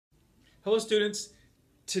Hello students,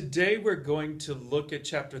 today we're going to look at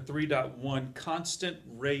chapter 3.1, constant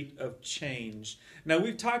rate of change. Now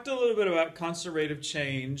we've talked a little bit about constant rate of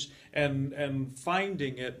change and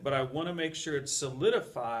finding it, but I want to make sure it's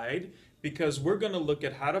solidified because we're going to look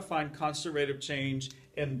at how to find constant rate of change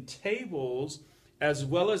in tables as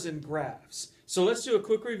well as in graphs. So let's do a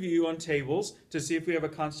quick review on tables to see if we have a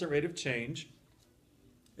constant rate of change,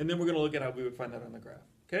 and then we're going to look at how we would find that on the graph.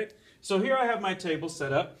 Okay, so here I have my table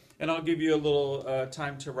set up, and I'll give you a little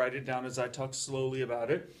time to write it down as I talk slowly about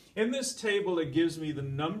it. In this table, it gives me the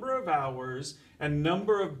number of hours and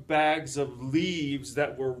number of bags of leaves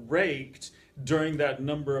that were raked during that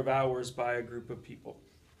number of hours by a group of people.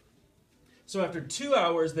 So after 2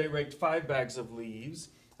 hours, they raked 5 bags of leaves.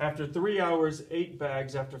 After 3 hours, 8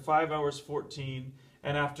 bags. After 5 hours, 14.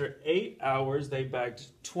 And after 8 hours, they bagged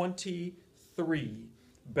 23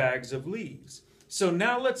 bags of leaves. So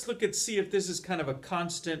now let's look at see if this is kind of a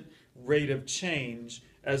constant rate of change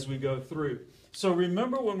as we go through. So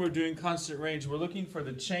remember, when we're doing constant range, we're looking for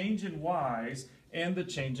the change in y's and the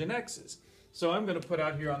change in x's. So I'm going to put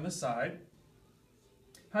out here on the side,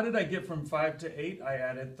 how did I get from 5 to 8? I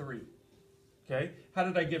added 3. Okay. How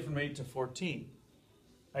did I get from 8 to 14?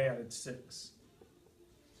 I added 6.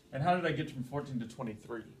 And how did I get from 14 to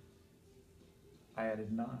 23? I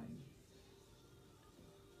added 9.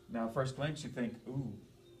 Now, at first glance, you think, ooh,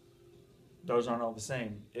 those aren't all the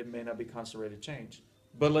same. It may not be constant rate of change.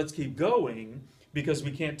 But let's keep going because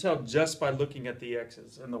we can't tell just by looking at the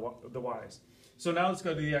x's and the y's. So now let's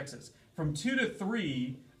go to the x's. From 2 to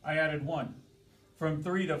 3, I added 1. From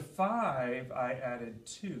 3 to 5, I added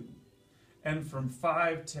 2. And from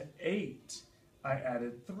 5 to 8, I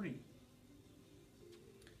added 3.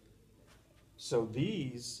 So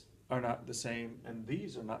these are not the same, and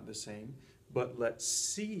these are not the same. But let's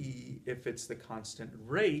see if it's the constant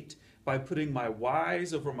rate by putting my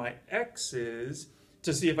y's over my x's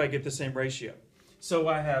to see if I get the same ratio. So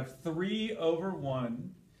I have 3 over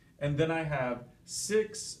 1, and then I have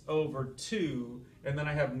 6 over 2, and then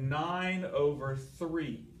I have 9 over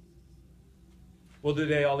 3. Well, do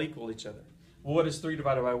they all equal each other? Well, what is 3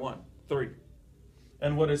 divided by 1? 3.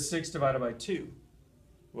 And what is 6 divided by 2?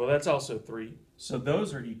 Well, that's also 3. So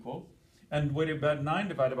those are equal. And what about 9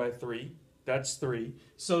 divided by 3? That's 3.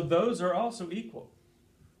 So those are also equal.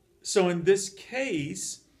 So in this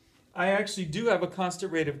case, I actually do have a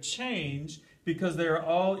constant rate of change because they are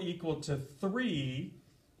all equal to 3.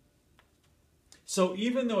 So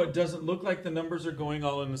even though it doesn't look like the numbers are going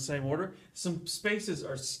all in the same order, some spaces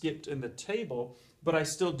are skipped in the table, but I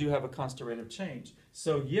still do have a constant rate of change.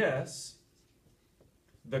 So yes,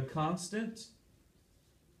 the constant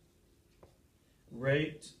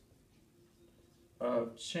rate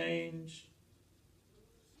of change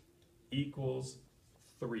equals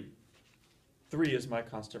 3. 3 is my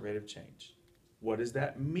constant rate of change. What does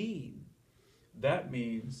that mean? That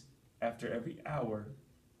means after every hour,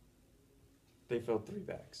 they filled 3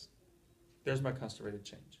 bags. There's my constant rate of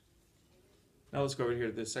change. Now let's go over here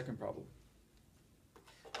to the second problem.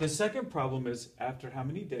 The second problem is after how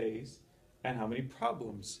many days and how many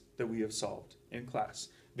problems that we have solved in class.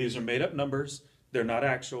 These are made up numbers. They're not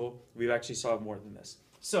actual. We've actually solved more than this.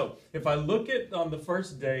 So if I look at on the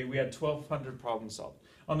first day, we had 1,200 problems solved.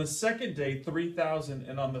 On the second day, 3,000.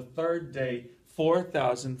 And on the third day,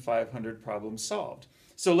 4,500 problems solved.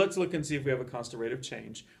 So let's look and see if we have a constant rate of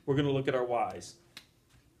change. We're going to look at our y's.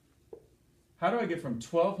 How do I get from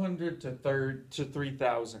 1,200 to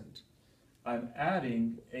 3,000? I'm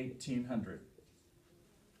adding 1,800.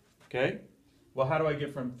 Okay? Well, how do I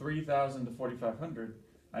get from 3,000 to 4,500?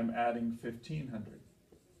 I'm adding 1,500.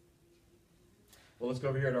 Well, let's go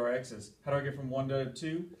over here to our x's. How do I get from 1 to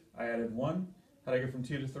 2? I added 1. How do I get from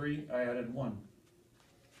 2 to 3? I added 1.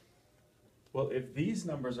 Well, if these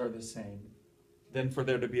numbers are the same, then for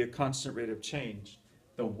there to be a constant rate of change,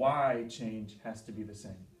 the y change has to be the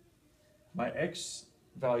same. My x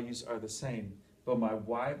values are the same, but my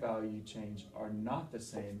y value change are not the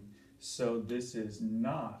same, so this is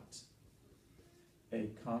not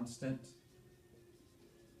a constant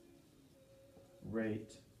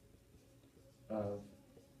rate of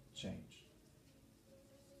change,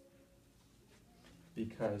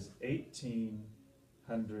 because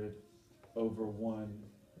 1,800 over 1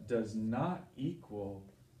 does not equal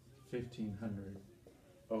 1,500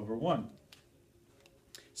 over 1.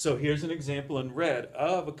 So here's an example in red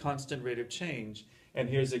of a constant rate of change, and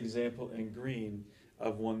here's an example in green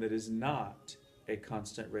of one that is not a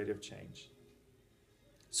constant rate of change.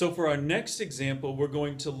 So for our next example, we're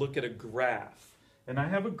going to look at a graph. And I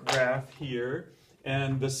have a graph here,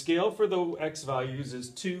 and the scale for the x values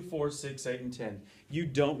is 2, 4, 6, 8, and 10. You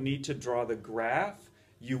don't need to draw the graph.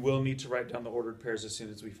 you will need to write down the ordered pairs as soon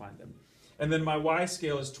as we find them. And then my y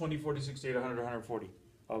scale is 20, 40, 60, 100, 140,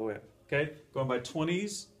 all the way up. Okay, going by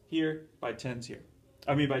 20s here, by 10s here.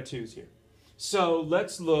 I mean by 2s here. So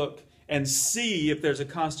let's look and see if there's a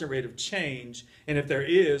constant rate of change, and if there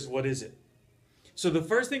is, what is it? So the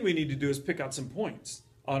first thing we need to do is pick out some points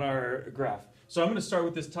on our graph. So I'm going to start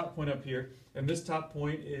with this top point up here, and this top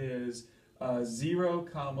point is 0,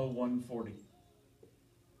 140.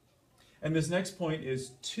 And this next point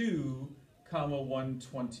is 2,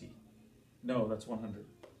 120. No, that's 100.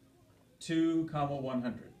 2,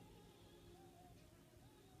 100.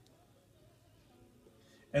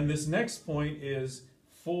 And this next point is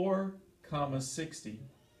 4, 60.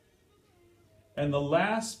 And the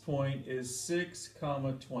last point is 6,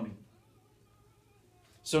 20.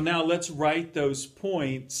 So now let's write those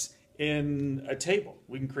points in a table.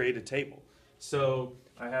 We can create a table. So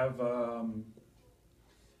I have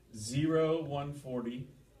 0, 140,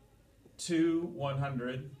 2,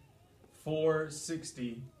 100, 4,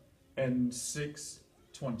 60, and 6,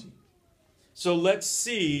 20. So let's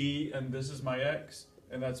see, and this is my x,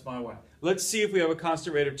 and that's my y. Let's see if we have a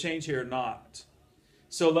constant rate of change here or not.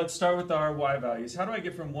 So let's start with our y values. How do I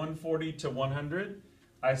get from 140 to 100?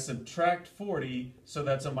 I subtract 40, so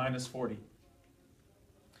that's a minus 40.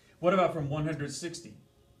 What about from 160?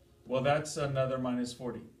 Well, that's another minus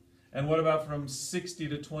 40. And what about from 60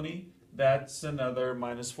 to 20? That's another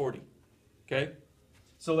minus 40. Okay?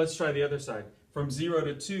 So let's try the other side. From 0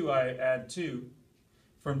 to 2, I add 2.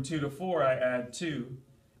 From 2 to 4, I add 2.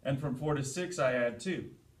 And from 4 to 6, I add 2.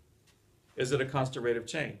 Is it a constant rate of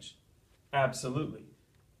change? Absolutely.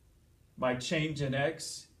 My change in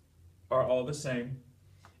x are all the same,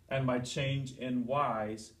 and my change in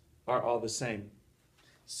y's are all the same.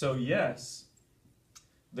 So yes,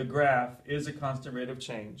 the graph is a constant rate of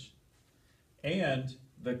change, and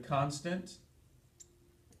the constant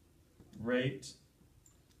rate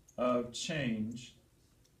of change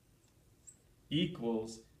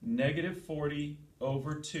equals negative 40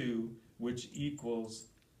 over 2, which equals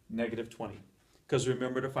negative 20. Because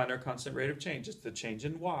remember to find our constant rate of change. It's the change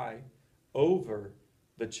in y over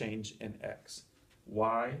the change in x.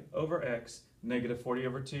 Y over x, negative 40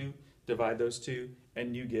 over 2, divide those two,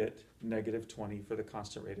 and you get negative 20 for the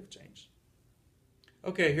constant rate of change.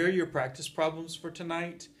 Okay, here are your practice problems for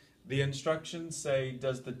tonight. The instructions say,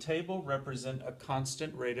 does the table represent a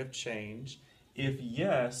constant rate of change? If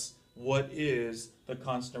yes, what is the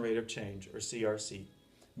constant rate of change, or CRC?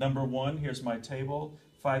 Number 1, here's my table,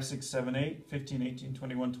 5, 6, 7, 8, 15, 18,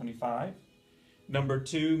 21, 25. Number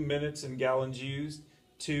 2, minutes and gallons used,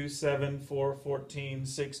 2, 7, 4, 14,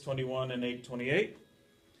 6, 21, and 8, 28.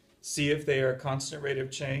 See if they are a constant rate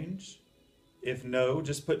of change. If no,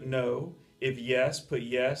 just put no. If yes, put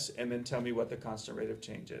yes, and then tell me what the constant rate of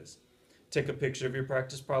change is. Take a picture of your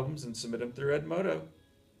practice problems and submit them through Edmodo.